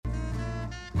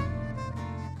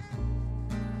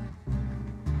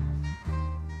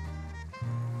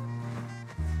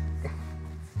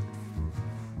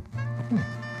Oh.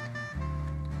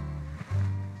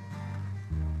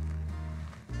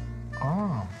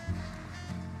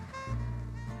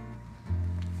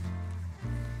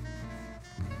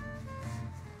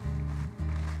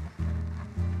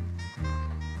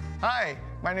 Hi,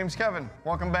 my name's Kevin.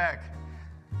 Welcome back.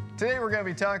 Today we're going to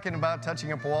be talking about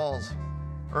touching up walls.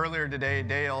 Earlier today,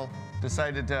 Dale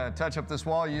decided to touch up this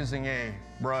wall using a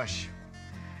brush.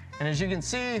 And as you can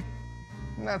see,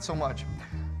 not so much.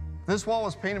 This wall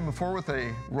was painted before with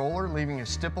a roller, leaving a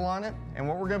stipple on it. And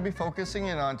what we're going to be focusing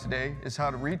in on today is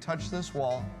how to retouch this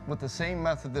wall with the same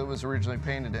method that it was originally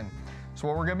painted in. So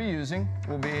what we're going to be using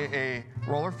will be a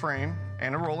roller frame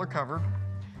and a roller cover,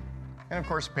 and of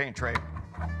course a paint tray.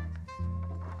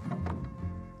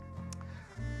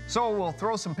 So we'll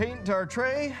throw some paint into our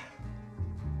tray,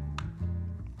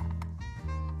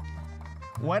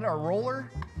 wet our roller,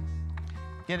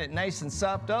 get it nice and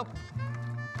sopped up,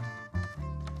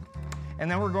 and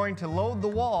then we're going to load the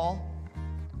wall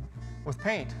with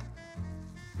paint.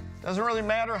 Doesn't really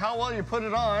matter how well you put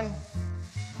it on,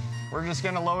 we're just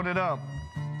going to load it up.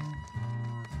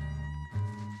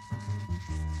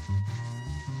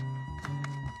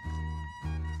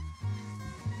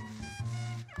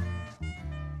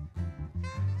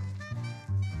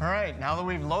 All right, now that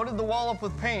we've loaded the wall up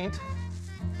with paint,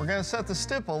 we're going to set the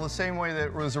stipple the same way that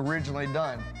it was originally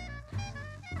done.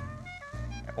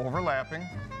 Overlapping,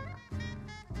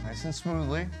 nice and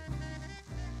smoothly.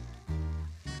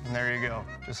 And there you go.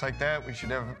 Just like that, we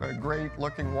should have a great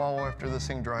looking wall after this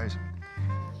thing dries.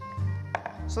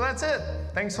 So that's it.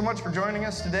 Thanks so much for joining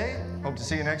us today. Hope to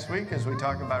see you next week as we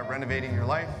talk about renovating your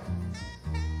life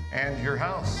and your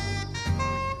house.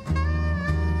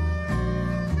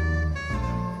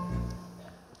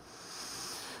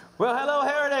 Well, hello,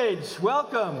 Heritage.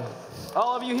 Welcome.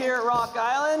 All of you here at Rock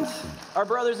Island, our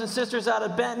brothers and sisters out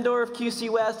of Bettendorf, QC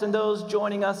West, and those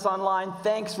joining us online,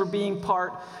 thanks for being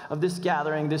part of this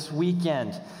gathering this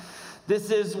weekend. This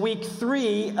is week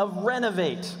 3 of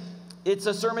Renovate. It's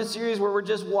a sermon series where we're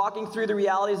just walking through the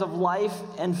realities of life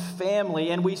and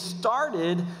family, and we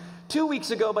started 2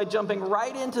 weeks ago by jumping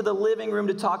right into the living room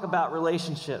to talk about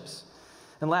relationships.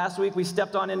 And last week, we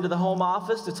stepped on into the home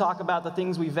office to talk about the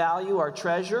things we value, our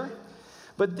treasure.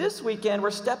 But this weekend,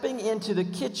 we're stepping into the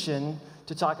kitchen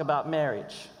to talk about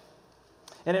marriage.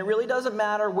 And it really doesn't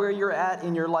matter where you're at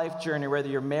in your life journey, whether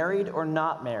you're married or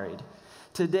not married.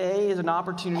 Today is an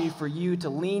opportunity for you to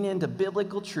lean into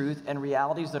biblical truth and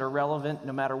realities that are relevant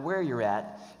no matter where you're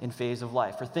at in phase of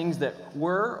life, for things that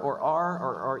were or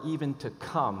are even to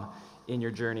come in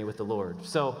your journey with the Lord.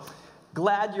 So,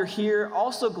 glad you're here.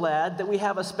 Also glad that we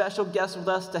have a special guest with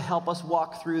us to help us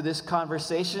walk through this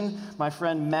conversation, my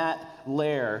friend Matt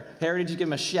Lair. Heritage, you give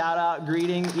him a shout out,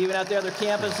 greeting, even out there at their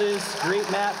campuses.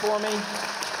 Greet Matt for me.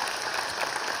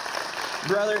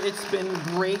 Brother, it's been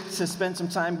great to spend some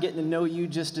time getting to know you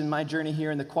just in my journey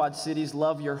here in the Quad Cities.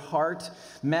 Love your heart.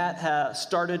 Matt has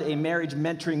started a marriage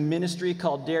mentoring ministry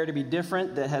called Dare to Be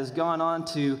Different that has gone on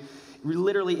to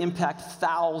literally impact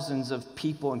thousands of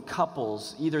people and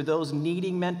couples, either those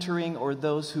needing mentoring or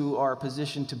those who are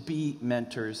positioned to be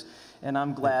mentors. And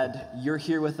I'm glad you're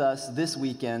here with us this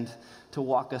weekend to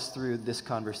walk us through this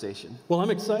conversation. Well, I'm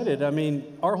excited. I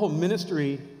mean, our whole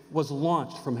ministry was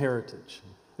launched from Heritage.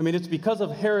 I mean, it's because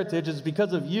of Heritage, it's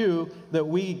because of you that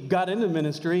we got into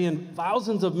ministry, and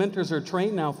thousands of mentors are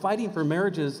trained now fighting for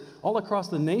marriages all across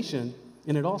the nation,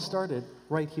 and it all started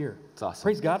right here. It's awesome.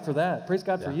 Praise God for that. Praise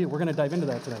God for you. We're going to dive into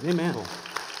that today. Amen.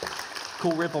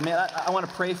 Cool, Ripple. Man, I want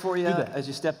to pray for you as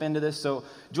you step into this, so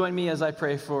join me as I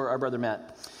pray for our brother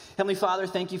Matt. Heavenly Father,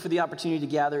 thank you for the opportunity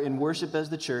to gather in worship as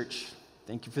the church.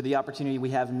 Thank you for the opportunity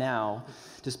we have now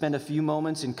to spend a few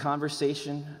moments in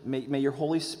conversation. May your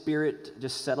Holy Spirit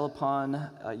just settle upon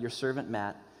your servant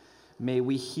Matt. May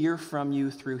we hear from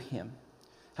you through him.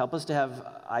 Help us to have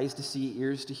eyes to see,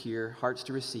 ears to hear, hearts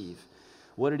to receive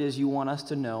what it is you want us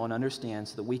to know and understand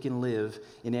so that we can live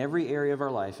in every area of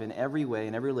our life, in every way,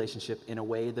 in every relationship, in a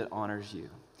way that honors you.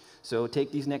 So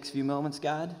take these next few moments,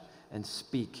 God, and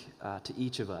speak to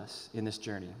each of us in this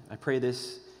journey. I pray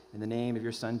this in the name of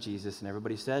your Son, Jesus. And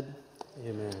everybody said,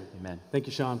 Amen. Amen. Thank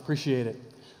you, Sean. Appreciate it.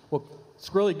 Well,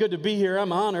 it's really good to be here.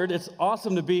 I'm honored. It's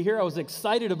awesome to be here. I was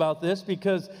excited about this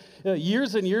because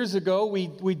years and years ago,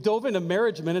 we dove into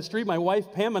marriage ministry. My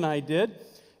wife, Pam, and I did.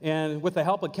 And with the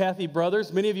help of Kathy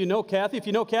Brothers. Many of you know Kathy. If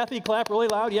you know Kathy, clap really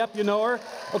loud. Yep, you know her.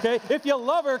 Okay. If you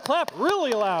love her, clap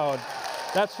really loud.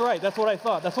 That's right. That's what I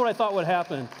thought. That's what I thought would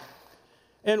happen.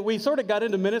 And we sort of got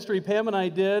into ministry, Pam and I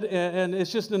did, and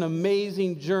it's just an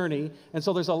amazing journey. And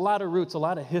so there's a lot of roots, a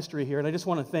lot of history here, and I just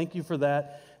want to thank you for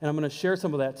that, and I'm going to share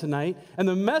some of that tonight. And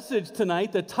the message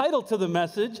tonight, the title to the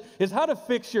message, is How to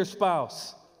Fix Your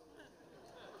Spouse.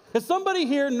 Does somebody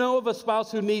here know of a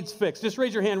spouse who needs fixed? Just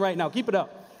raise your hand right now. Keep it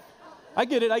up. I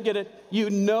get it. You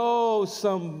know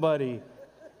somebody.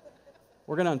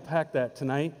 We're going to unpack that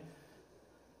tonight.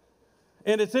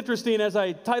 And it's interesting, as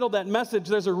I titled that message,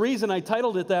 there's a reason I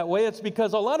titled it that way. It's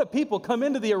because a lot of people come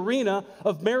into the arena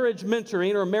of marriage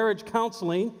mentoring or marriage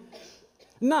counseling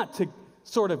not to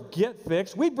sort of get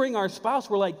fixed. We bring our spouse,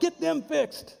 we're like, get them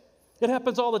fixed. It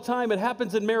happens all the time. It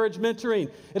happens in marriage mentoring.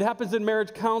 It happens in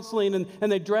marriage counseling,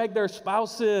 and they drag their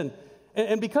spouse in.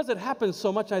 And because it happens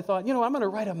so much, I thought, I'm going to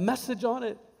write a message on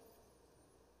it.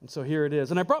 And so here it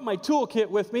is. And I brought my toolkit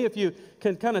with me, if you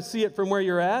can kind of see it from where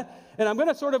you're at. And I'm going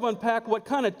to sort of unpack what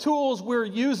kind of tools we're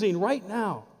using right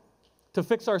now to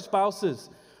fix our spouses,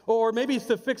 or maybe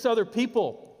to fix other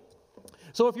people.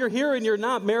 So if you're here and you're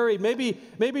not married, maybe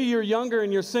you're younger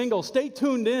and you're single, stay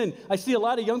tuned in. I see a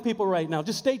lot of young people right now.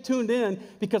 Just stay tuned in,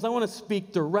 because I want to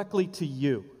speak directly to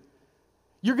you.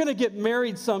 You're going to get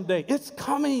married someday. It's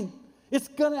coming. It's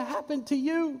going to happen to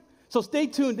you. So stay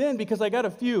tuned in, because I got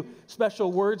a few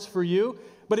special words for you.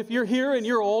 But if you're here and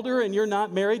you're older and you're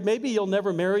not married, maybe you'll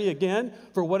never marry again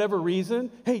for whatever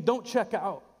reason, hey, don't check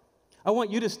out. I want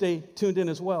you to stay tuned in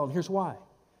as well, and here's why.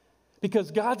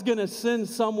 Because God's going to send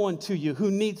someone to you who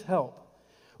needs help.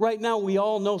 Right now, we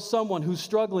all know someone who's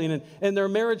struggling, and their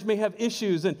marriage may have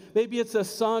issues, and maybe it's a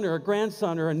son or a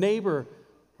grandson or a neighbor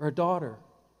or a daughter.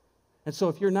 And so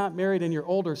if you're not married and you're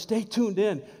older, stay tuned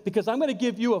in, because I'm going to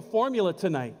give you a formula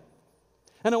tonight.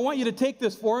 And I want you to take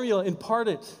this formula and impart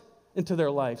it into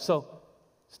their life. So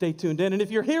stay tuned in. And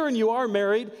if you're here and you are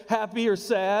married, happy or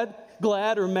sad,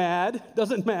 glad or mad,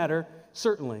 doesn't matter,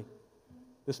 certainly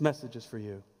this message is for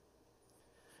you.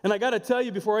 And I got to tell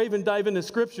you, before I even dive into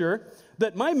Scripture,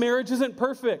 that my marriage isn't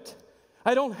perfect.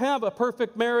 I don't have a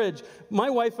perfect marriage.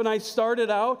 My wife and I started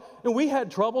out, and we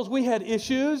had troubles, we had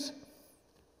issues.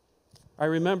 I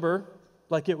remember,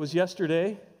 like it was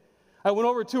yesterday, I went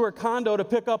over to her condo to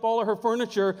pick up all of her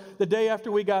furniture the day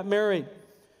after we got married.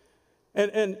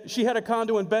 And she had a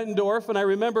condo in Bettendorf, and I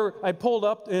remember I pulled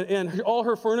up, and all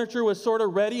her furniture was sort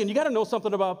of ready. And you got to know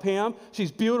something about Pam.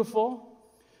 She's beautiful.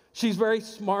 She's very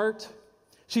smart.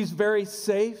 She's very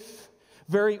safe,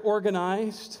 very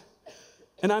organized.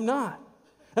 And I'm not.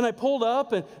 And I pulled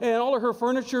up, and all of her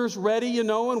furniture is ready,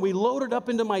 and we loaded up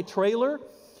into my trailer.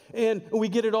 And we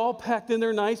get it all packed in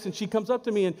there nice, and she comes up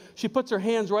to me, and she puts her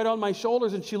hands right on my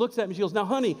shoulders, and she looks at me, she goes, now,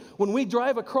 honey, when we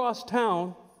drive across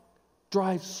town,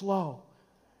 drive slow.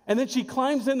 And then she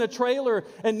climbs in the trailer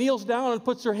and kneels down and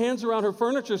puts her hands around her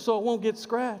furniture so it won't get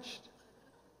scratched.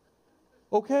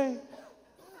 Okay.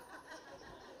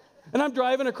 And I'm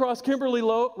driving across Kimberly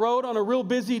Road on a real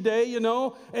busy day, and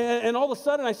all of a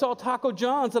sudden I saw Taco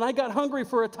John's, and I got hungry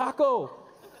for a taco.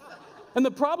 And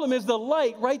the problem is the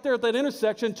light right there at that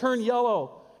intersection turned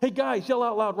yellow. Hey, guys, yell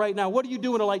out loud right now. What do you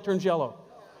do when a light turns yellow?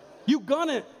 You gun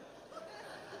it.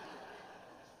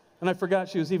 And I forgot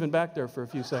she was even back there for a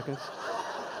few seconds.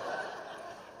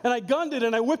 And I gunned it,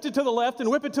 and I whipped it to the left and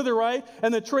whipped it to the right,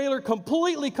 and the trailer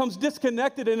completely comes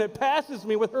disconnected, and it passes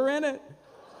me with her in it.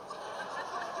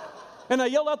 And I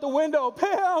yelled out the window,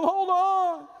 Pam, hold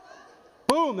on.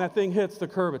 Boom, that thing hits the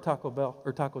curb at Taco Bell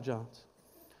or Taco John's.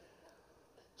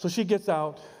 So she gets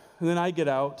out, and then I get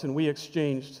out, and we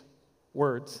exchanged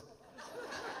words.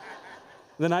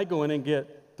 Then I go in and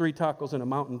get 3 tacos and a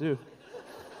Mountain Dew.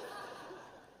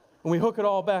 And we hook it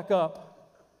all back up,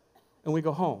 and we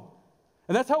go home.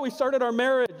 And that's how we started our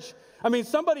marriage. I mean,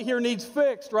 somebody here needs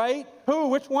fixed, right? Who?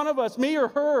 Which one of us? Me or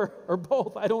her? Or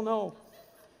both? I don't know.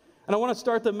 And I want to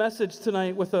start the message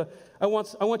tonight with I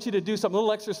want you to do something, a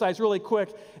little exercise really quick.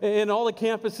 And all the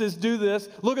campuses do this.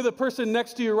 Look at the person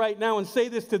next to you right now and say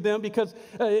this to them, because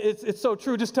it's so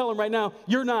true. Just tell them right now,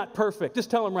 you're not perfect.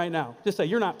 Just tell them right now. Just say,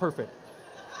 you're not perfect.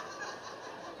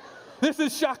 This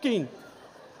is shocking.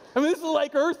 I mean, this is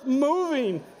like earth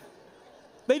moving.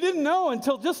 They didn't know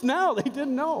until just now. They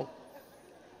didn't know.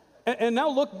 And now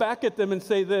look back at them and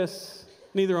say this,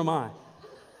 neither am I.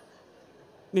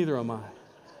 Neither am I.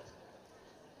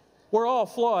 We're all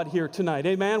flawed here tonight,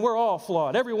 amen? We're all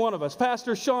flawed, every one of us.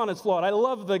 Pastor Sean is flawed. I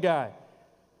love the guy.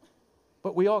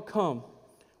 But we all come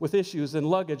with issues and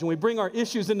luggage, and we bring our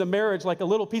issues into marriage like a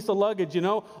little piece of luggage,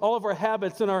 all of our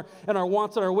habits and our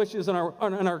wants and our wishes and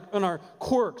our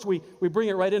quirks. We bring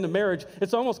it right into marriage.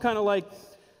 It's almost kind of like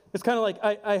It's kind of like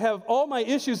I have all my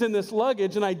issues in this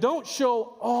luggage, and I don't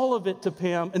show all of it to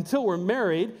Pam until we're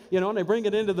married, and I bring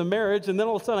it into the marriage, and then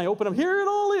all of a sudden I open up, here it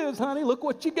all is, honey, look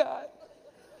what you got.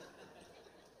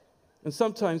 And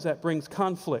sometimes that brings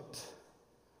conflict.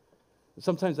 And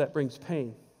sometimes that brings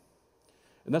pain.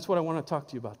 And that's what I want to talk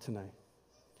to you about tonight.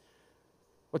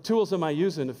 What tools am I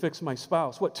using to fix my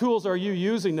spouse? What tools are you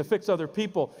using to fix other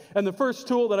people? And the first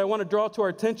tool that I want to draw to our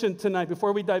attention tonight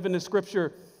before we dive into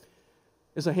Scripture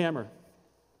is a hammer.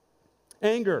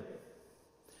 Anger.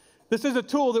 This is a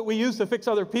tool that we use to fix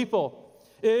other people.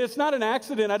 It's not an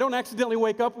accident. I don't accidentally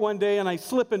wake up one day and I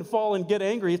slip and fall and get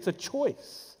angry. It's a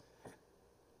choice.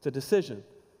 It's a decision.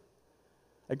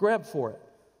 I grab for it.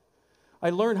 I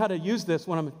learned how to use this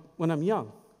when I'm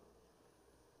young.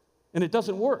 And it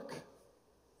doesn't work.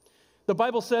 The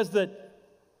Bible says that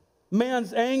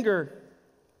man's anger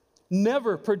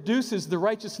never produces the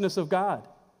righteousness of God.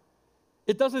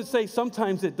 It doesn't say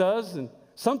sometimes it does and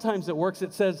sometimes it works.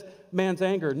 It says man's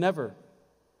anger never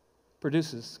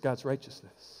produces God's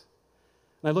righteousness.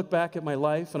 And I look back at my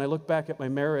life and I look back at my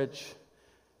marriage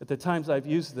at the times I've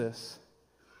used this,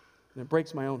 and it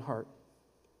breaks my own heart.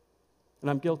 And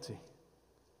I'm guilty.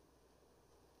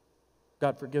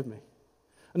 God forgive me.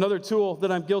 Another tool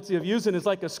that I'm guilty of using is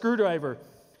like a screwdriver.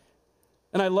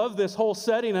 And I love this whole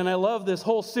setting and I love this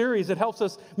whole series. It helps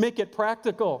us make it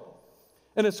practical.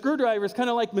 And a screwdriver is kind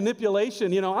of like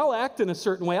manipulation. I'll act in a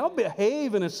certain way. I'll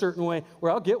behave in a certain way where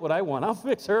I'll get what I want. I'll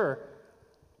fix her.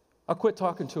 I'll quit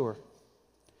talking to her.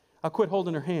 I'll quit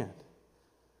holding her hand.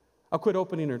 I'll quit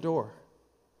opening her door.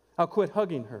 I'll quit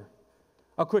hugging her.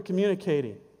 I'll quit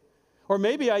communicating. Or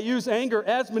maybe I use anger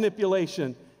as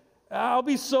manipulation. I'll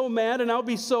be so mad and I'll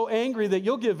be so angry that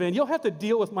you'll give in. You'll have to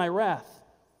deal with my wrath.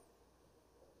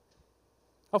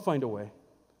 I'll find a way.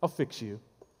 I'll fix you.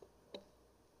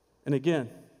 And again,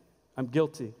 I'm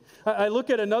guilty. I look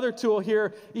at another tool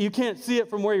here. You can't see it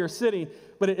from where you're sitting,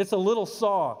 but it's a little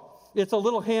saw. It's a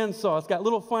little hand saw. It's got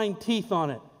little fine teeth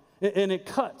on it. And it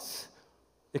cuts.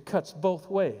 It cuts both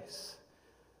ways.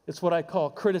 It's what I call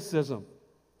criticism.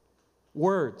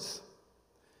 Words.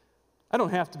 I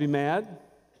don't have to be mad.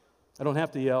 I don't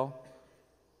have to yell.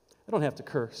 I don't have to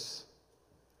curse.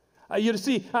 You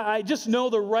see, I just know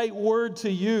the right word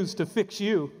to use to fix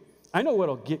you. I know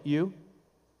what'll get you.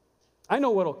 I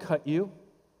know what'll cut you.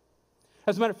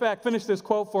 As a matter of fact, finish this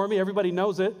quote for me. Everybody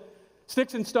knows it.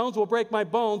 Sticks and stones will break my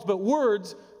bones, but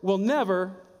words will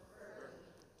never.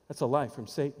 That's a lie from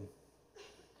Satan.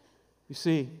 You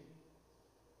see,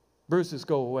 bruises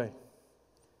go away.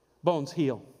 Bones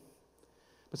heal.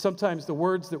 But sometimes the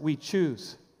words that we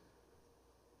choose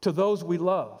to those we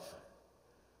love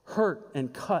hurt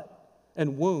and cut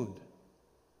and wound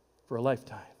for a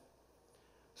lifetime.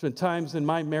 There's been times in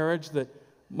my marriage that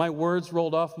my words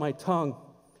rolled off my tongue,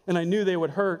 and I knew they would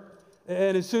hurt.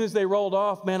 And as soon as they rolled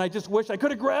off, man, I just wish I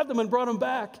could have grabbed them and brought them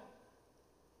back.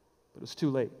 But it was too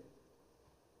late.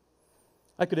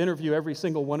 I could interview every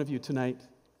single one of you tonight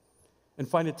and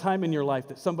find a time in your life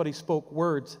that somebody spoke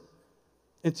words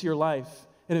into your life,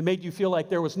 and it made you feel like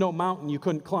there was no mountain you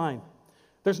couldn't climb.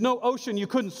 There's no ocean you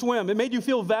couldn't swim. It made you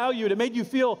feel valued. It made you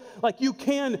feel like you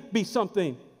can be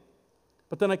something.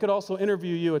 But then I could also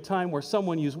interview you a time where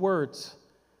someone used words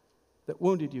that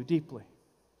wounded you deeply.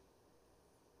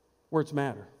 Words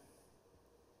matter.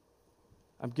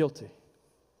 I'm guilty.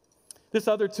 This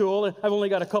other tool, I've only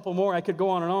got a couple more. I could go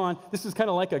on and on. This is kind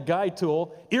of like a guide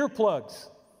tool. Earplugs.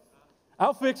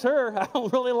 I'll fix her. I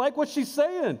don't really like what she's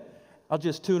saying. I'll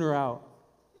just tune her out.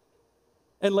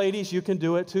 And ladies, you can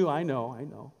do it too. I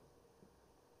know.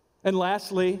 And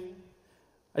lastly,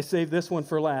 I saved this one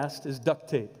for last, is duct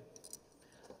tape.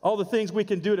 All the things we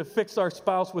can do to fix our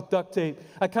spouse with duct tape.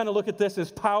 I kind of look at this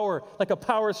as power, like a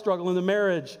power struggle in the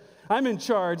marriage. I'm in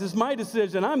charge. It's my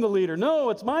decision. I'm the leader. No,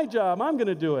 it's my job. I'm going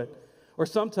to do it. Or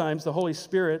sometimes the Holy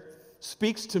Spirit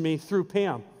speaks to me through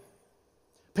Pam.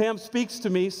 Pam speaks to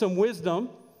me some wisdom,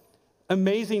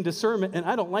 amazing discernment, and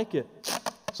I don't like it.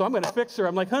 So I'm going to fix her.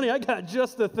 I'm like, honey, I got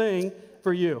just the thing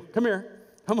for you. Come here.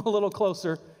 Come a little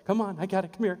closer. Come on, I got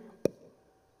it. Come here.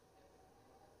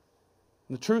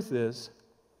 And the truth is,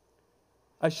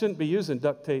 I shouldn't be using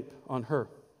duct tape on her.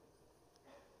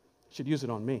 I should use it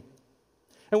on me.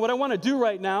 And what I want to do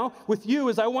right now with you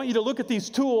is I want you to look at these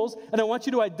tools and I want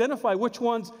you to identify which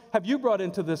ones have you brought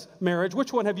into this marriage,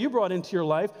 which one have you brought into your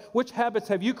life, which habits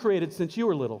have you created since you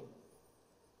were little.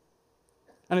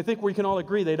 And I think we can all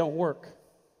agree they don't work.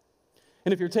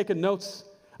 And if you're taking notes,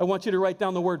 I want you to write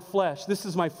down the word flesh. This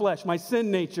is my flesh, my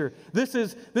sin nature. This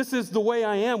is the way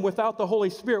I am without the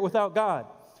Holy Spirit, without God.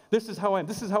 This is how I am.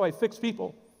 This is how I fix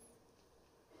people.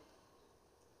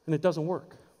 And it doesn't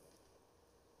work.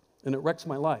 and it wrecks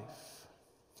my life.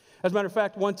 As a matter of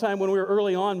fact, one time when we were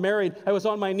early on married, I was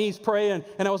on my knees praying,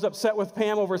 and I was upset with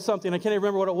Pam over something. I can't even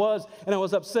remember what it was, and I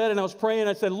was upset, and I was praying.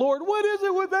 I said, Lord, what is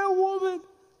it with that woman?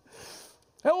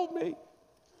 Help me.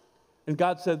 And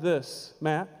God said this,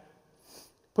 Matt,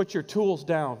 put your tools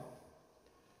down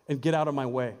and get out of my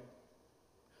way.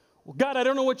 Well, God, I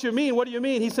don't know what you mean. What do you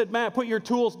mean? He said, Matt, put your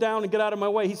tools down and get out of my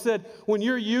way. He said, when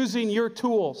you're using your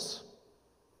tools,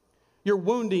 you're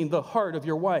wounding the heart of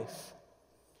your wife.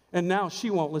 And now she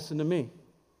won't listen to me.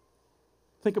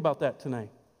 Think about that tonight.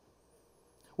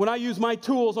 When I use my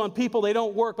tools on people, they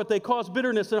don't work, but they cause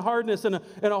bitterness and hardness and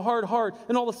a hard heart.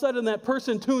 And all of a sudden, that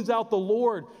person tunes out the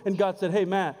Lord. And God said, hey,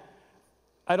 Matt,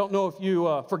 I don't know if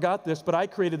you forgot this, but I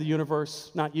created the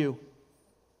universe, not you.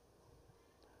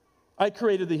 I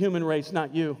created the human race,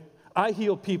 not you. I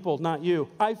heal people, not you.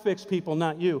 I fix people,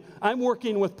 not you. I'm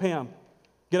working with Pam.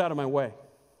 Get out of my way.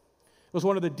 It was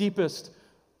one of the deepest,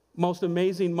 most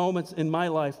amazing moments in my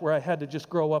life where I had to just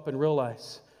grow up and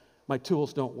realize my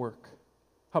tools don't work.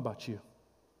 How about you?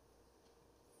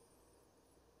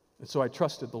 And so I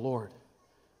trusted the Lord,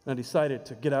 and I decided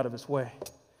to get out of his way.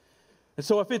 And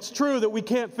so if it's true that we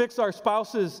can't fix our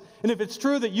spouses, and if it's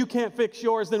true that you can't fix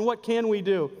yours, then what can we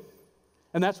do?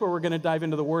 And that's where we're going to dive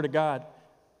into the Word of God.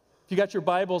 If you got your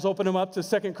Bibles, open them up to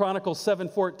 2 Chronicles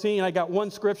 7:14. I got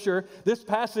one scripture. This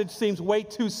passage seems way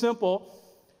too simple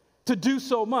to do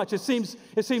so much. It seems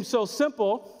so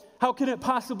simple. How can it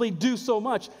possibly do so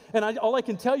much? And all I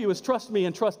can tell you is trust me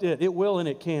and trust it. It will and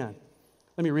it can.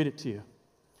 Let me read it to you.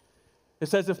 It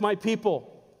says, if my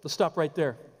people, let's stop right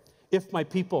there. If my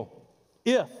people,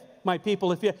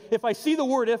 if I see the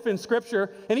word if in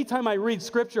Scripture, anytime I read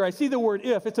Scripture, I see the word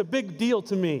if, it's a big deal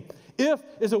to me. If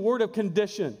is a word of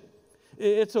condition.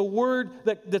 It's a word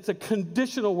that's a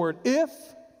conditional word. If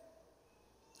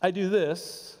I do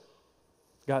this,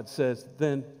 God says,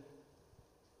 then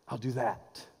I'll do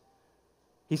that.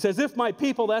 He says, if my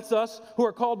people, that's us, who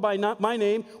are called by not my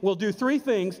name, will do three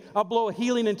things, I'll blow a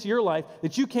healing into your life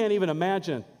that you can't even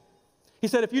imagine. He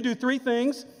said, if you do three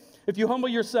things, if you humble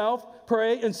yourself,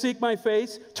 pray, and seek my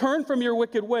face, turn from your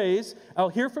wicked ways, I'll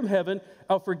hear from heaven,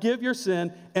 I'll forgive your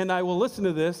sin, and I will, listen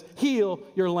to this, heal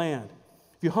your land.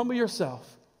 If you humble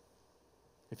yourself,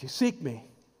 if you seek me,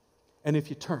 and if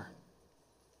you turn.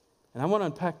 And I want to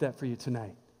unpack that for you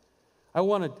tonight. I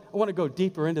want to go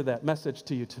deeper into that message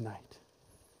to you tonight.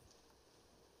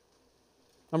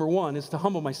 Number one is to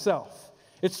humble myself.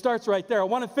 It starts right there. I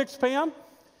want to fix Pam.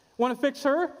 Want to fix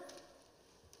her?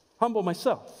 Humble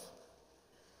myself.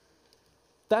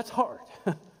 That's hard.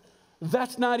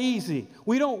 That's not easy.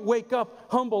 We don't wake up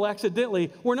humble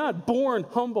accidentally. We're not born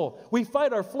humble. We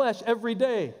fight our flesh every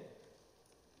day.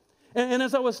 And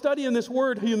as I was studying this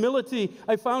word, humility,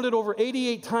 I found it over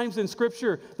 88 times in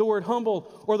Scripture, the word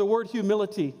humble or the word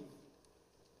humility.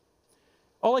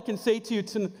 All I can say to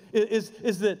you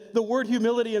is that the word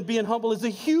humility and being humble is a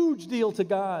huge deal to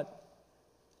God.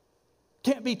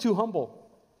 Can't be too humble.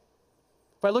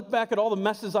 If I look back at all the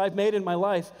messes I've made in my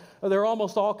life, they're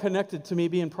almost all connected to me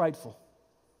being prideful.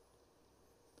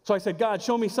 So I said, God,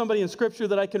 show me somebody in Scripture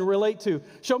that I can relate to.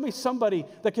 Show me somebody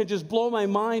that can just blow my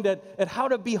mind at how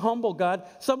to be humble, God.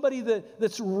 Somebody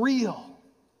that's real.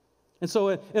 And so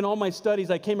in all my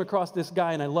studies, I came across this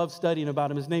guy, and I love studying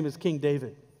about him. His name is King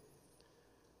David.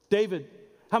 David,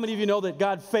 how many of you know that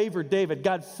God favored David?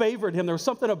 God favored him. There was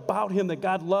something about him that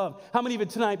God loved. How many of you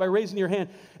tonight, by raising your hand,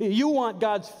 you want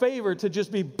God's favor to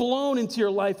just be blown into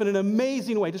your life in an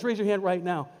amazing way? Just raise your hand right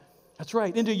now. That's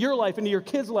right, into your life, into your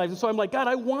kids' lives. And so I'm like, God,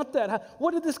 I want that.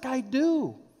 What did this guy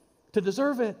do to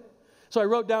deserve it? So I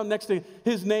wrote down next to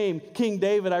his name, King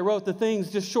David, I wrote the things,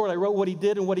 just short, I wrote what he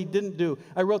did and what he didn't do.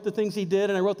 I wrote the things he did,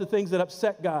 and I wrote the things that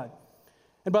upset God.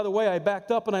 And by the way, I backed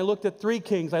up and I looked at three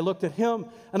kings. I looked at him,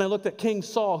 and I looked at King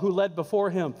Saul, who led before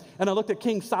him. And I looked at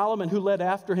King Solomon, who led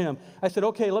after him. I said,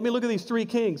 okay, let me look at these three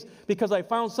kings, because I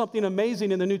found something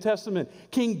amazing in the New Testament.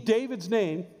 King David's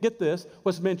name, get this,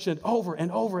 was mentioned over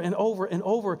and over and over and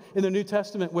over in the New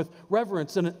Testament with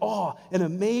reverence and awe and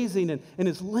amazing. And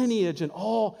his lineage and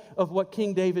all of what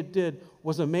King David did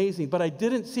was amazing. But I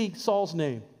didn't see Saul's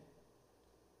name.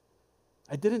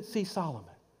 I didn't see Solomon.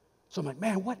 So I'm like,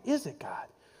 man, what is it, God?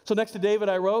 So next to David,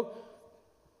 I wrote,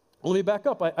 let me back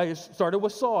up. I started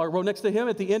with Saul. I wrote next to him,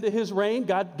 at the end of his reign,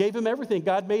 God gave him everything.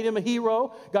 God made him a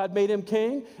hero. God made him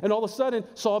king. And all of a sudden,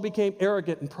 Saul became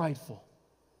arrogant and prideful.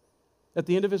 At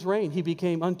the end of his reign, he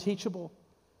became unteachable.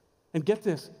 And get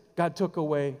this, God took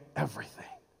away everything.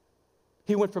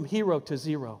 He went from hero to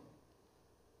zero.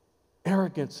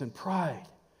 Arrogance and pride.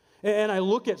 And I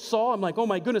look at Saul, I'm like, oh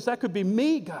my goodness, that could be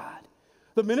me, God.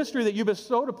 The ministry that you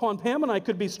bestowed upon Pam and I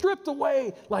could be stripped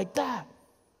away like that.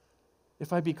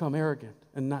 if I become arrogant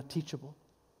and not teachable?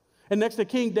 And next to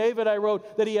King David, I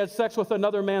wrote that he had sex with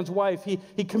another man's wife. He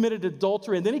committed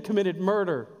adultery, and then he committed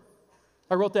murder.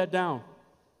 I wrote that down.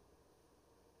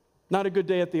 Not a good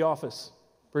day at the office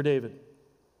for David.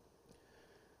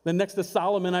 Then next to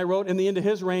Solomon, I wrote, in the end of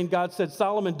his reign, God said,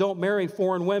 Solomon, don't marry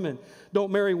foreign women.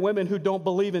 Don't marry women who don't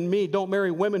believe in me. Don't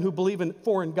marry women who believe in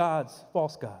foreign gods,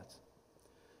 false gods.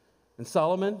 And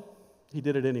Solomon, he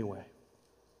did it anyway.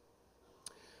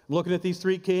 I'm looking at these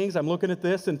three kings. I'm looking at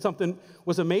this, and something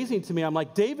was amazing to me. I'm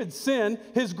like, David's sin,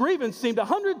 his grievance seemed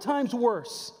 100 times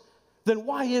worse. Then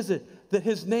why is it that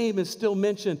his name is still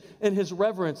mentioned and his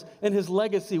reverence and his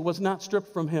legacy was not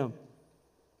stripped from him?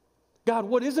 God,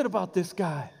 what is it about this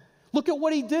guy? Look at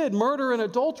what he did, murder and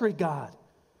adultery, God.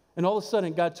 And all of a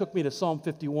sudden, God took me to Psalm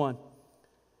 51.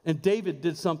 And David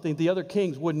did something the other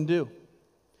kings wouldn't do.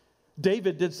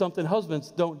 David did something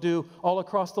husbands don't do all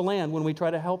across the land when we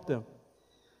try to help them.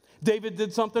 David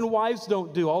did something wives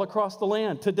don't do all across the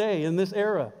land today in this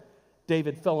era.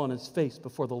 David fell on his face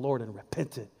before the Lord and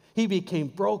repented. He became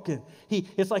broken.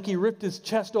 It's like he ripped his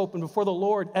chest open before the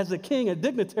Lord as a king, a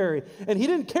dignitary, and he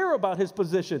didn't care about his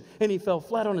position, and he fell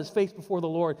flat on his face before the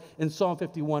Lord in Psalm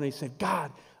 51, and he said,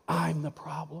 God, I'm the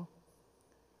problem.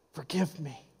 Forgive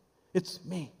me. It's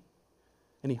me.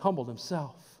 And he humbled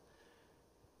himself.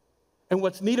 And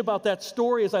what's neat about that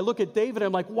story is I look at David and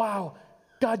I'm like, wow,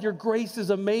 God, your grace is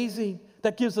amazing.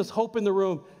 That gives us hope in the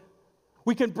room.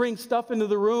 We can bring stuff into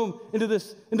the room, into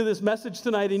this message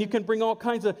tonight, and you can bring all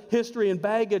kinds of history and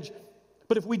baggage.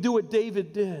 But if we do what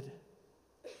David did,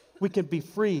 we can be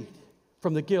freed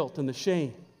from the guilt and the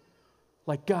shame,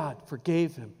 like God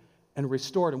forgave him and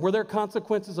restored him. Were there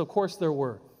consequences? Of course there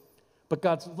were. But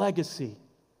God's legacy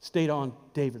stayed on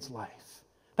David's life.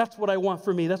 That's what I want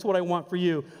for me. That's what I want for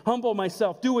you. Humble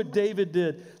myself. Do what David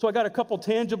did. So I got a couple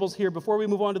tangibles here before we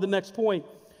move on to the next point.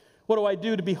 What do I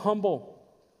do to be humble?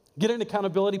 Get an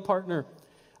accountability partner.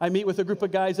 I meet with a group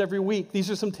of guys every week.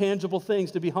 These are some tangible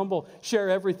things to be humble. Share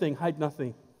everything, hide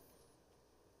nothing.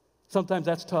 Sometimes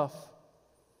that's tough.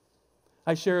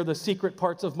 I share the secret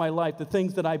parts of my life, the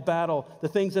things that I battle, the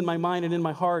things in my mind and in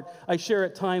my heart. I share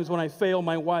at times when I fail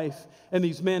my wife, and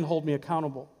these men hold me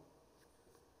accountable.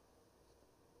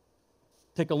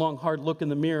 Take a long, hard look in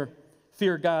the mirror.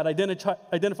 Fear God.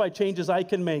 Identify changes I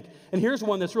can make. And here's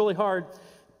one that's really hard.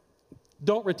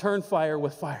 Don't return fire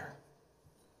with fire.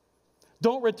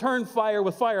 Don't return fire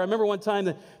with fire. I remember one time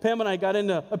that Pam and I got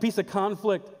into a piece of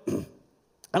conflict. I don't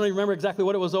even remember exactly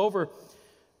what it was over.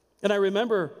 And I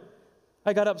remember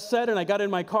I got upset and I got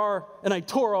in my car and I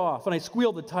tore off and I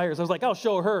squealed the tires. I was like, I'll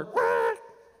show her.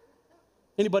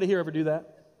 Anybody here ever do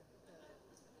that?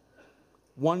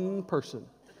 One person.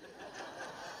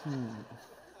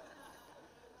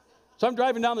 So I'm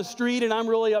driving down the street and I'm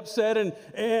really upset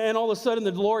and all of a sudden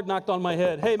the Lord knocked on my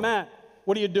head. Hey, Matt,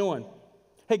 what are you doing?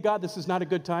 Hey, God, this is not a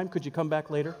good time. Could you come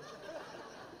back later?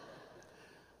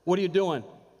 What are you doing?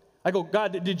 I go,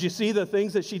 God, did you see the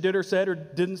things that she did or said or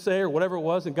didn't say or whatever it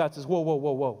was? And God says, whoa, whoa,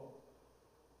 whoa, whoa.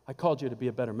 I called you to be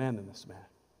a better man than this man.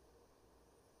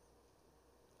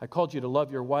 I called you to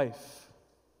love your wife,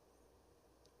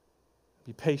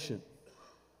 be patient,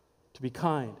 to be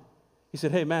kind. He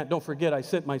said, hey, Matt, don't forget I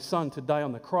sent my son to die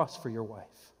on the cross for your wife.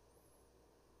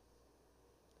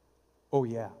 Oh,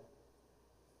 yeah.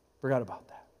 Forgot about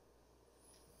that.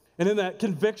 And in that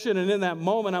conviction and in that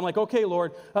moment, I'm like, okay,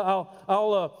 Lord, I'll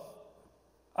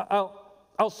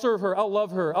serve her. I'll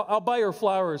love her. I'll buy her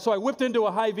flowers. So I whipped into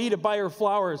a Hy-Vee to buy her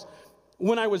flowers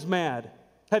when I was mad.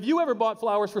 Have you ever bought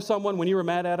flowers for someone when you were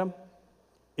mad at them?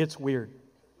 It's weird.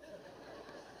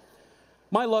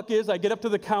 My luck is I get up to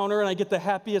the counter and I get the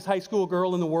happiest high school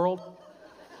girl in the world.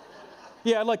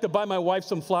 Yeah, I'd like to buy my wife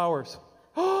some flowers.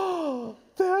 Oh,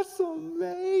 that's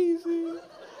amazing.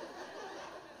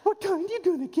 What kind you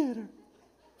gonna get her?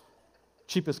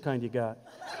 Cheapest kind you got.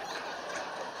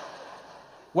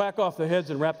 Whack off the heads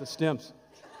and wrap the stems.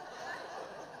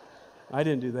 I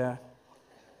didn't do that.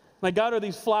 I got her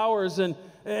these flowers, and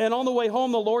on the way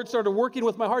home, the Lord started working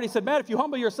with my heart. He said, Matt, if you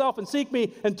humble yourself and seek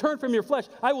me and turn from your flesh,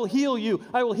 I will heal you.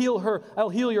 I will heal her. I'll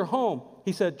heal your home.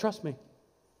 He said, trust me.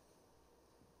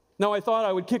 Now, I thought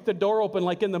I would kick the door open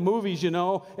like in the movies,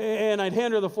 and I'd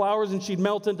hand her the flowers and she'd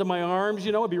melt into my arms,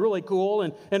 it'd be really cool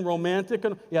and romantic.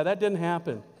 And yeah, that didn't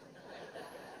happen.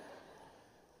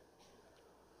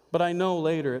 But I know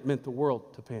later it meant the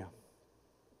world to Pam.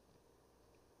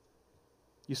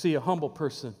 You see, a humble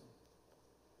person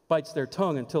bites their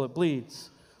tongue until it bleeds.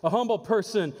 A humble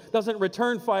person doesn't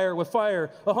return fire with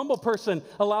fire. A humble person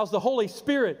allows the Holy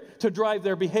Spirit to drive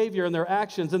their behavior and their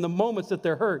actions in the moments that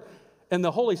they're hurt. And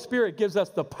the Holy Spirit gives us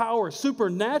the power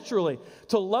supernaturally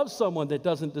to love someone that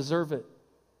doesn't deserve it,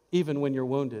 even when you're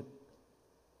wounded.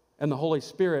 And the Holy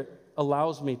Spirit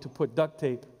allows me to put duct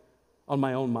tape on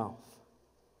my own mouth,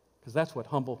 because that's what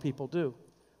humble people do.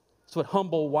 It's what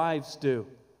humble wives do.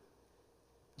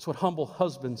 It's what humble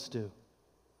husbands do.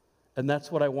 And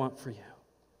that's what I want for you.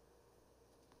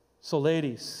 So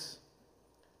ladies,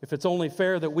 if it's only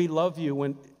fair that we love you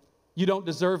when you don't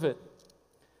deserve it,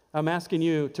 I'm asking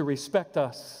you to respect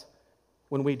us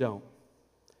when we don't,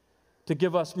 to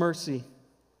give us mercy,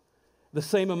 the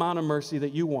same amount of mercy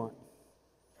that you want,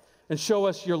 and show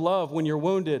us your love when you're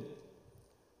wounded.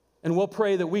 And we'll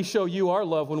pray that we show you our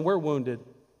love when we're wounded,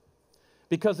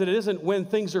 because it isn't when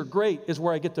things are great is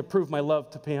where I get to prove my love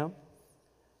to Pam.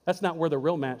 That's not where the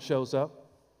real Matt shows up.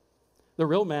 The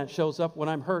real Matt shows up when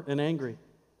I'm hurt and angry.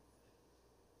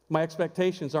 My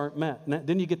expectations aren't met. And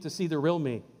then you get to see the real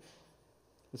me.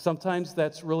 And sometimes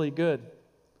that's really good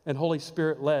and Holy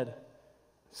Spirit led.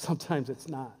 Sometimes it's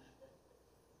not.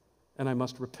 And I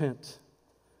must repent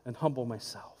and humble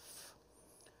myself.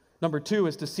 Number 2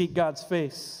 is to seek God's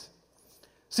face.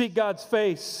 Seek God's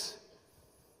face.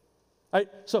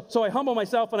 So I humble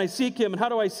myself and I seek Him. And how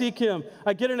do I seek Him?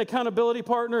 I get an accountability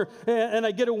partner and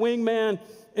I get a wingman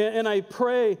and I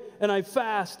pray and I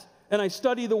fast and I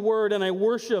study the Word and I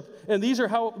worship. And these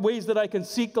are ways that I can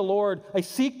seek the Lord. I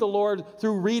seek the Lord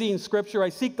through reading Scripture. I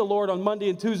seek the Lord on Monday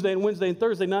and Tuesday and Wednesday and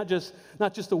Thursday, not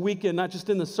just a weekend, not just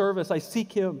in the service. I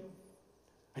seek Him.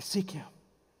 I seek Him.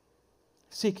 I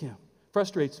seek Him.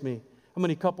 Frustrates me. How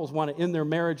many couples want to end their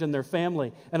marriage and their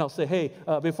family? And I'll say, hey,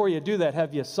 before you do that,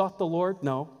 have you sought the Lord?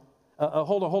 No.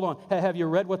 Hold on. Have you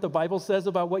read what the Bible says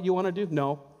about what you want to do?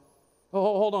 No. Oh,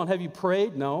 hold on. Have you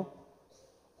prayed? No.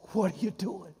 What are you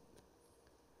doing?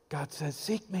 God says,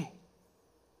 seek me.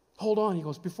 Hold on. He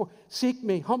goes, seek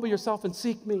me. Humble yourself and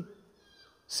seek me.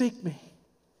 Seek me.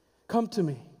 Come to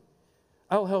me.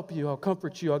 I'll help you. I'll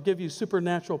comfort you. I'll give you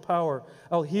supernatural power.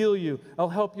 I'll heal you. I'll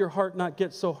help your heart not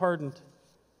get so hardened.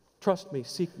 Trust me.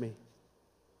 Seek me.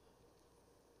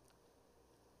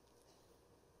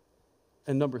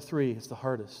 And number 3 is the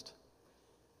hardest.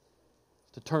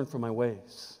 To turn from my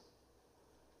ways.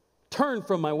 Turn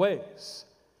from my ways.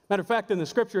 Matter of fact, in the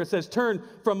Scripture it says, turn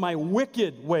from my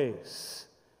wicked ways.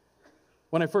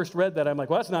 When I first read that, I'm like,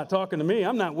 well, that's not talking to me.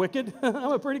 I'm not wicked.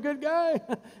 I'm a pretty good guy.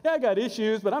 Yeah, I got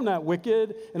issues, but I'm not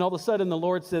wicked. And all of a sudden the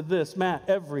Lord said this, Matt,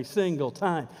 every single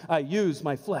time I use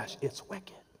my flesh, it's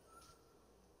wicked.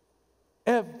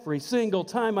 Every single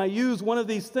time I use one of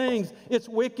these things, it's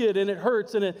wicked and it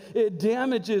hurts and it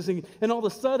damages. And all of a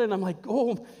sudden I'm like,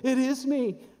 oh, it is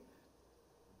me.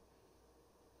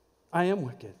 I am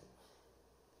wicked.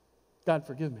 God,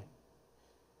 forgive me.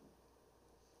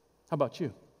 How about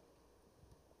you?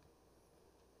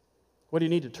 What do you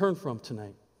need to turn from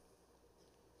tonight?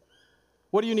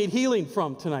 What do you need healing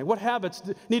from tonight? What habits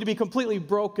need to be completely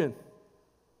broken?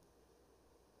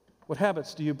 What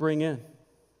habits do you bring in?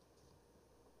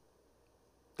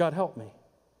 God, help me.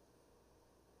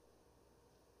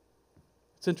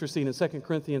 It's interesting in 2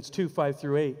 Corinthians 2, 5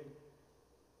 through 8.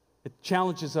 It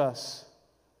challenges us.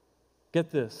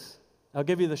 Get this. I'll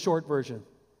give you the short version.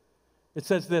 It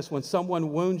says this, when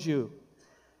someone wounds you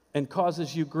and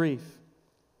causes you grief,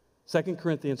 2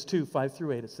 Corinthians 2, 5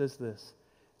 through 8, it says this,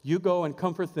 you go and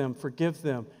comfort them, forgive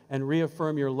them, and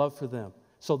reaffirm your love for them,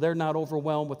 so they're not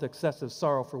overwhelmed with excessive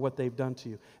sorrow for what they've done to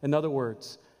you. In other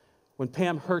words, when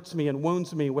Pam hurts me and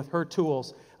wounds me with her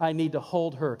tools, I need to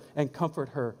hold her and comfort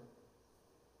her.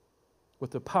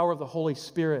 With the power of the Holy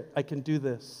Spirit, I can do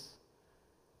this.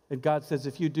 And God says,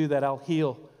 if you do that, I'll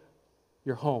heal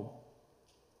your home.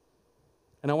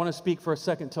 And I want to speak for a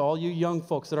second to all you young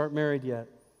folks that aren't married yet.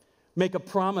 Make a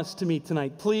promise to me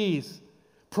tonight. Please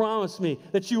promise me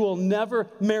that you will never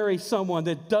marry someone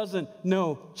that doesn't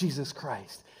know Jesus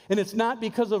Christ. And it's not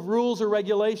because of rules or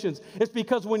regulations. It's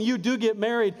because when you do get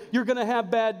married, you're going to have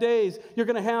bad days. You're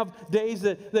going to have days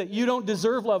that you don't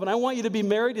deserve love. And I want you to be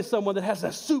married to someone that has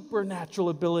a supernatural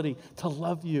ability to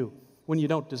love you when you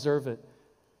don't deserve it.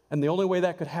 And the only way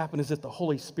that could happen is if the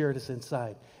Holy Spirit is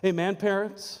inside. Amen,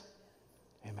 parents?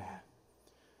 Amen.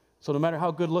 So no matter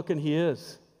how good looking he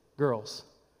is, girls,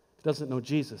 if he doesn't know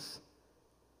Jesus,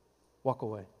 walk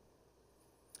away.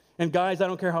 And guys, I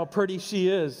don't care how pretty she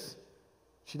is,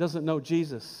 she doesn't know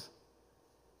Jesus,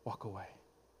 walk away.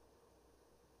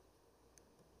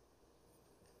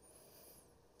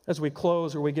 As we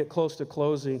close or we get close to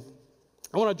closing,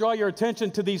 I want to draw your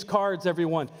attention to these cards,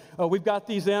 everyone. We've got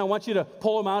these in. I want you to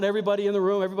pull them out. Everybody in the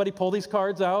room, everybody pull these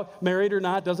cards out, married or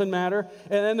not, doesn't matter.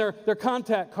 And then they're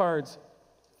contact cards.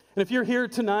 And if you're here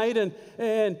tonight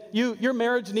and your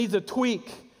marriage needs a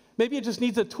tweak, Maybe it just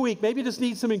needs a tweak. Maybe it just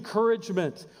needs some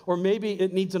encouragement, or maybe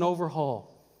it needs an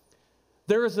overhaul.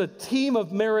 There is a team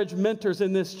of marriage mentors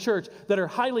in this church that are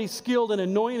highly skilled and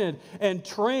anointed and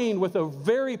trained with a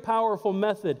very powerful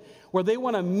method where they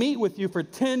want to meet with you for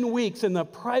 10 weeks in the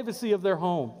privacy of their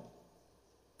home.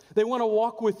 They want to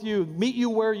walk with you, meet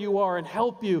you where you are, and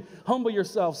help you humble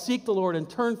yourself, seek the Lord, and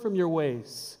turn from your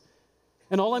ways.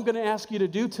 And all I'm going to ask you to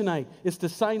do tonight is to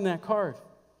sign that card.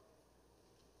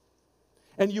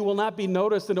 And you will not be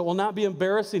noticed, and it will not be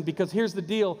embarrassing, because here's the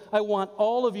deal. I want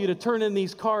all of you to turn in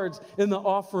these cards in the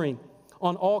offering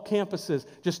on all campuses.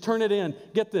 Just turn it in.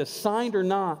 Get this, signed or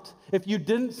not. If you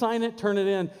didn't sign it, turn it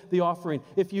in, the offering.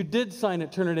 If you did sign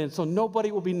it, turn it in, so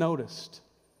nobody will be noticed.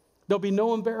 There'll be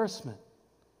no embarrassment.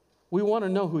 We want to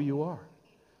know who you are.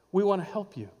 We want to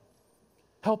help you.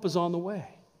 Help is on the way.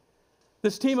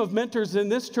 This team of mentors in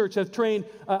this church have trained,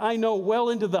 I know, well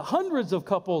into the hundreds of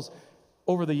couples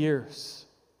over the years.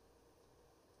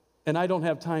 And I don't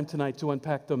have time tonight to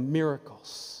unpack the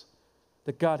miracles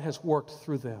that God has worked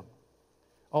through them.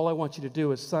 All I want you to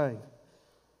do is sign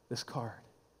this card.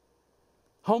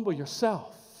 Humble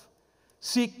yourself.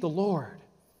 Seek the Lord.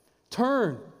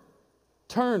 Turn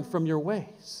from your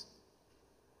ways.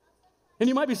 And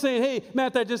you might be saying, hey,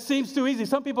 Matt, that just seems too easy.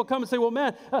 Some people come and say, well,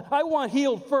 man, I want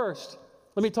healed first.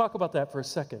 Let me talk about that for a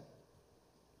second.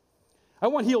 I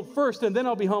want healed first, and then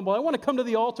I'll be humble. I want to come to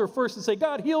the altar first and say,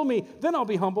 God, heal me. Then I'll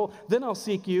be humble. Then I'll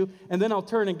seek you. And then I'll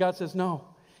turn. And God says, no.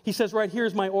 He says, right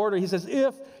here's my order. He says,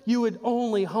 if you would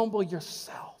only humble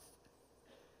yourself.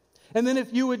 And then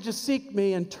if you would just seek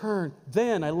me and turn,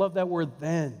 then, I love that word,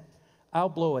 then, I'll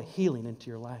blow a healing into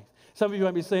your life. Some of you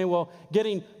might be saying, well,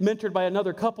 getting mentored by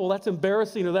another couple, that's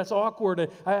embarrassing or that's awkward.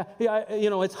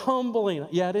 It's humbling.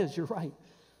 Yeah, it is. You're right.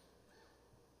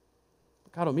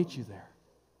 But God will meet you there.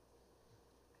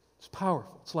 It's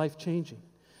powerful. It's life-changing.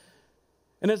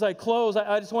 And as I close,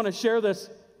 I just want to share this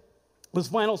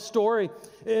final story.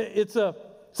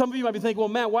 Some of you might be thinking, well,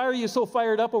 Matt, why are you so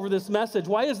fired up over this message?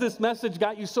 Why has this message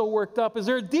got you so worked up? Is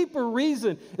there a deeper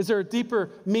reason? Is there a deeper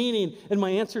meaning? And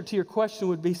my answer to your question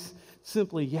would be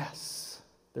simply yes,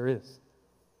 there is.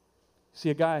 See,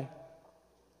 a guy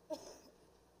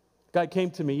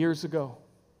came to me years ago.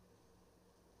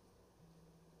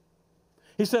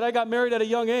 He said, I got married at a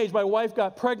young age. My wife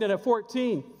got pregnant at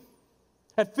 14.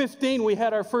 At 15, we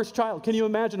had our first child. Can you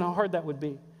imagine how hard that would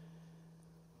be?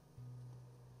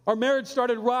 Our marriage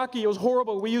started rocky. It was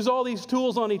horrible. We used all these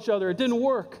tools on each other. It didn't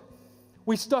work.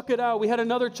 We stuck it out. We had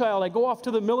another child. I go off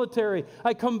to the military.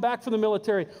 I come back from the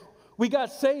military. We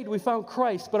got saved. We found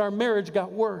Christ, but our marriage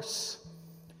got worse.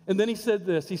 And then he said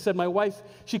this. He said, my wife,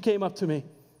 she came up to me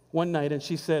one night and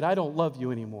she said, I don't love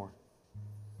you anymore.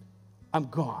 I'm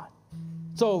gone.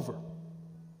 It's over.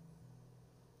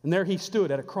 And there he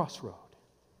stood at a crossroad.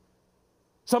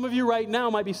 Some of you right now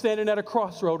might be standing at a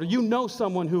crossroad, or you know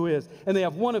someone who is, and they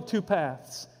have one of two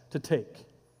paths to take.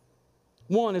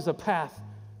 One is a path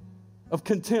of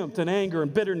contempt and anger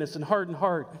and bitterness and hardened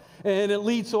heart, and it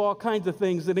leads to all kinds of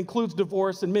things. It includes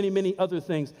divorce and many, many other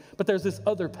things. But there's this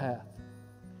other path.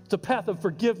 It's a path of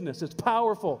forgiveness. It's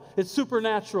powerful. It's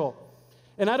supernatural.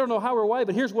 And I don't know how or why,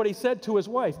 but here's what he said to his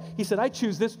wife. He said, I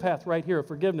choose this path right here of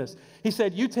forgiveness. He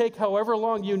said, you take however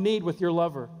long you need with your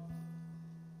lover.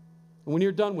 And when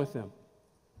you're done with him,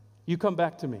 you come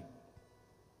back to me.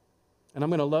 And I'm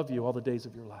going to love you all the days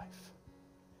of your life.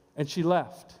 And she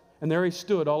left. And there he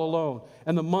stood all alone.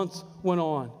 And the months went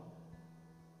on.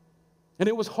 And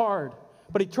it was hard.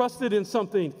 But he trusted in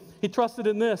something. He trusted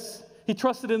in this. He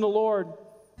trusted in the Lord.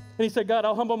 And he said, God,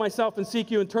 I'll humble myself and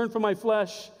seek you and turn from my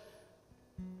flesh.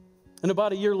 And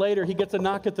about a year later, he gets a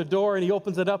knock at the door, and he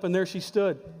opens it up, and there she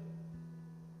stood.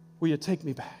 Will you take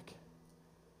me back?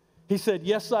 He said,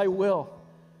 yes, I will.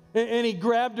 And he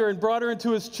grabbed her and brought her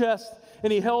into his chest,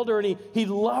 and he held her, and he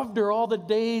loved her all the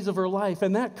days of her life.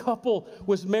 And that couple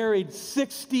was married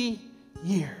 60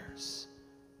 years.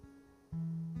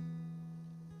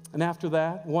 And after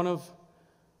that, one of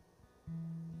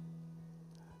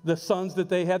the sons that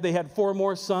they had 4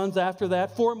 more sons after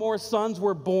that. 4 more sons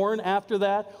were born after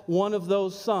that. One of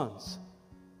those sons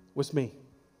was me.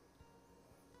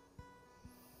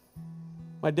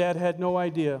 My dad had no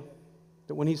idea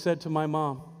that when he said to my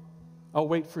mom, I'll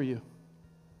wait for you,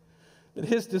 that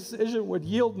his decision would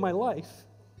yield my life.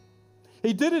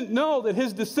 He didn't know that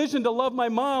his decision to love my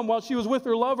mom while she was with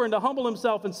her lover and to humble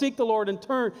himself and seek the Lord and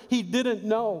turn, he didn't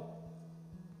know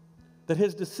that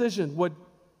his decision would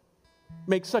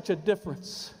make such a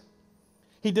difference.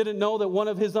 He didn't know that one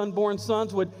of his unborn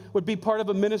sons would be part of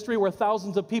a ministry where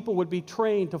thousands of people would be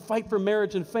trained to fight for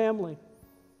marriage and family.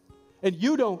 And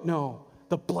you don't know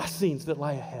the blessings that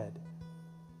lie ahead.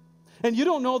 And you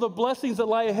don't know the blessings that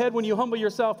lie ahead when you humble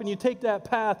yourself and you take that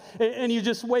path and you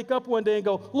just wake up one day and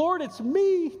go, Lord, it's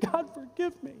me. God,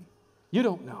 forgive me. You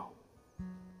don't know.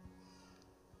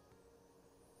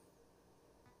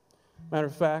 Matter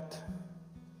of fact,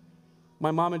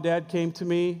 my mom and dad came to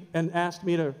me and asked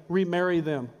me to remarry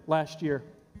them last year.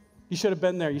 You should have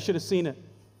been there. You should have seen it.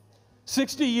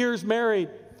 60 years married.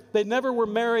 They never were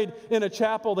married in a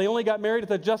chapel. They only got married at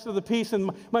the Justice of the Peace.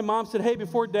 And my mom said, hey,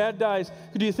 before Dad dies,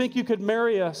 do you think you could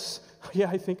marry us? Yeah,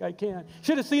 I think I can.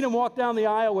 Should have seen them walk down the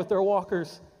aisle with their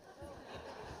walkers.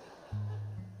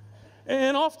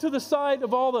 And off to the side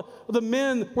of all the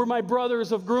men were my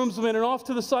brothers of groomsmen, and off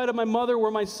to the side of my mother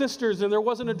were my sisters, and there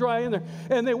wasn't a dry in there.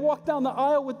 And they walked down the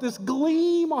aisle with this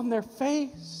gleam on their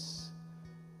face.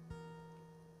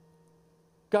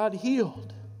 God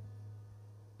healed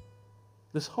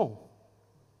this home.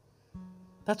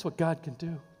 That's what God can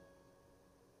do.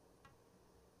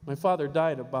 My father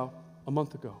died about a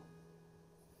month ago.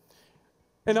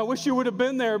 And I wish you would have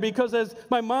been there, because as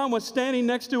my mom was standing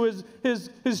next to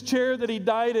his chair that he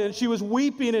died in, she was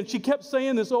weeping and she kept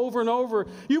saying this over and over.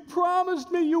 You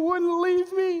promised me you wouldn't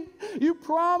leave me. You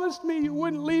promised me you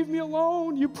wouldn't leave me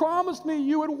alone. You promised me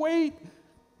you would wait.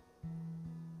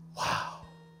 Wow.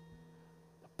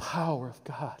 The power of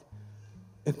God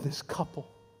in this couple.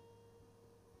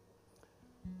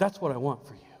 That's what I want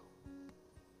for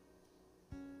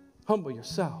you. Humble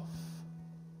yourself.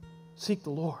 Seek the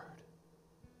Lord.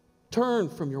 Turn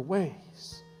from your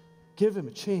ways. Give him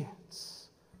a chance.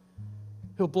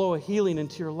 He'll blow a healing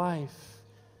into your life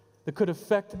that could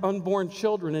affect unborn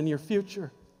children in your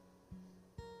future.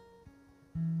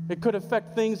 It could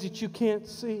affect things that you can't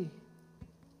see.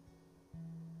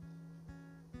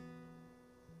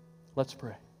 Let's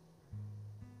pray.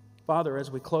 Father,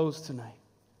 as we close tonight,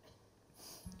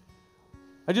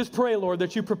 I just pray, Lord,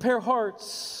 that you prepare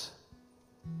hearts.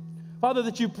 Father,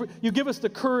 that you give us the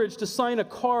courage to sign a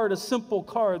card, a simple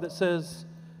card that says,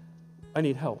 I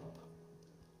need help.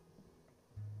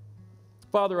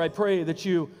 Father, I pray that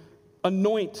you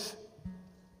anoint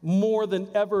more than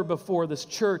ever before this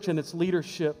church and its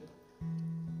leadership.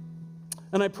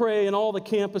 And I pray in all the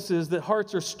campuses that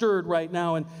hearts are stirred right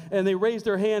now and they raise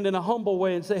their hand in a humble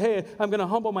way and say, hey, I'm going to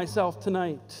humble myself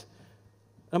tonight.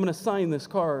 I'm going to sign this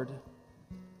card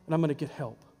and I'm going to get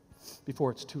help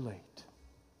before it's too late.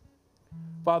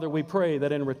 Father, we pray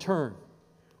that in return,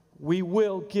 we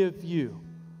will give you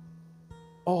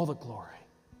all the glory.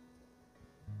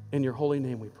 In your holy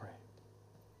name we pray.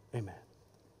 Amen.